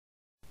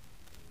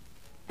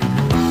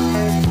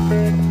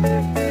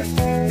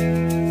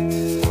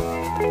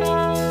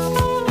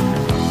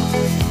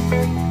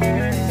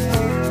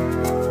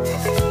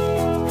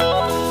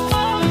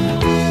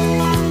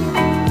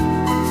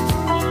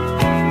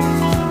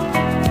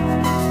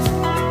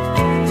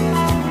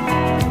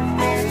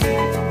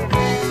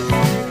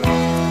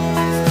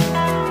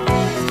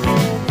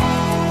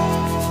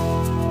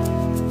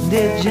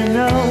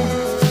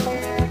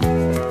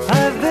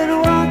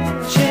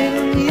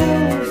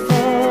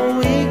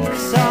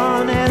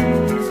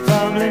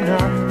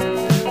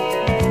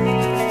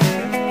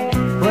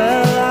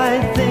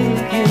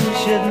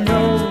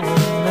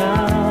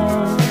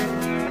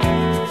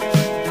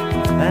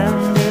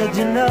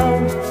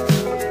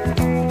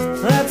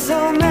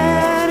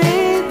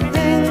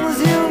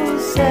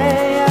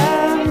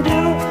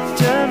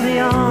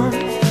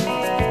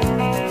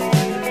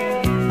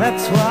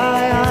That's why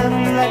I'm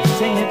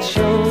letting it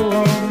show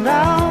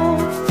now.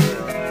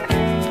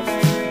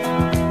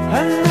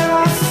 And there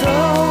are so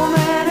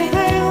many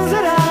things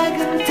that I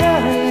can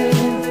tell you.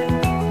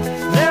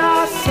 There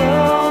are so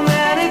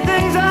many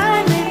things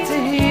I need to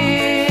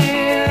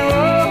hear.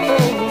 Oh,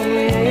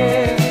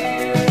 yeah.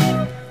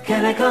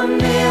 Can I come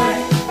near?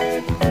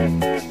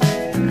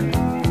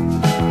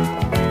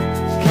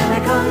 Can I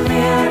come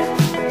near?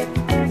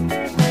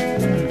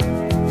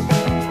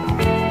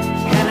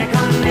 Can I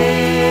come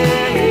near?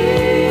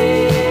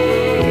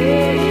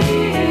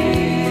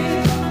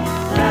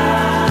 La,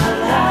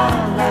 la,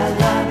 la,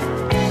 la.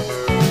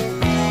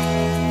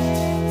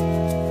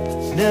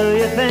 Do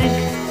you think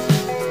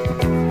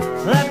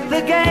that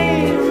the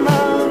game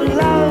of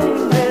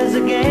love is a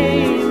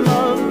game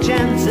of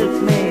chance? It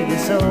may be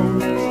so.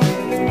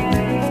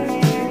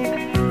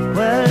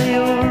 Well,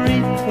 you'll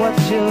reap what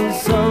you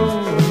sow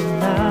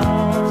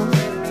now.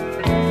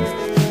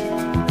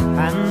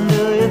 And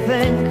do you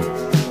think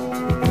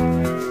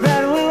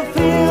that we'll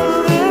feel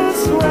this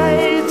way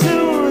 2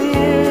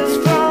 years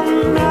from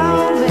now?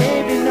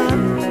 Maybe not.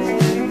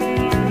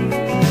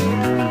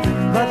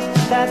 But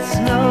that's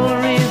no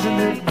reason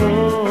to go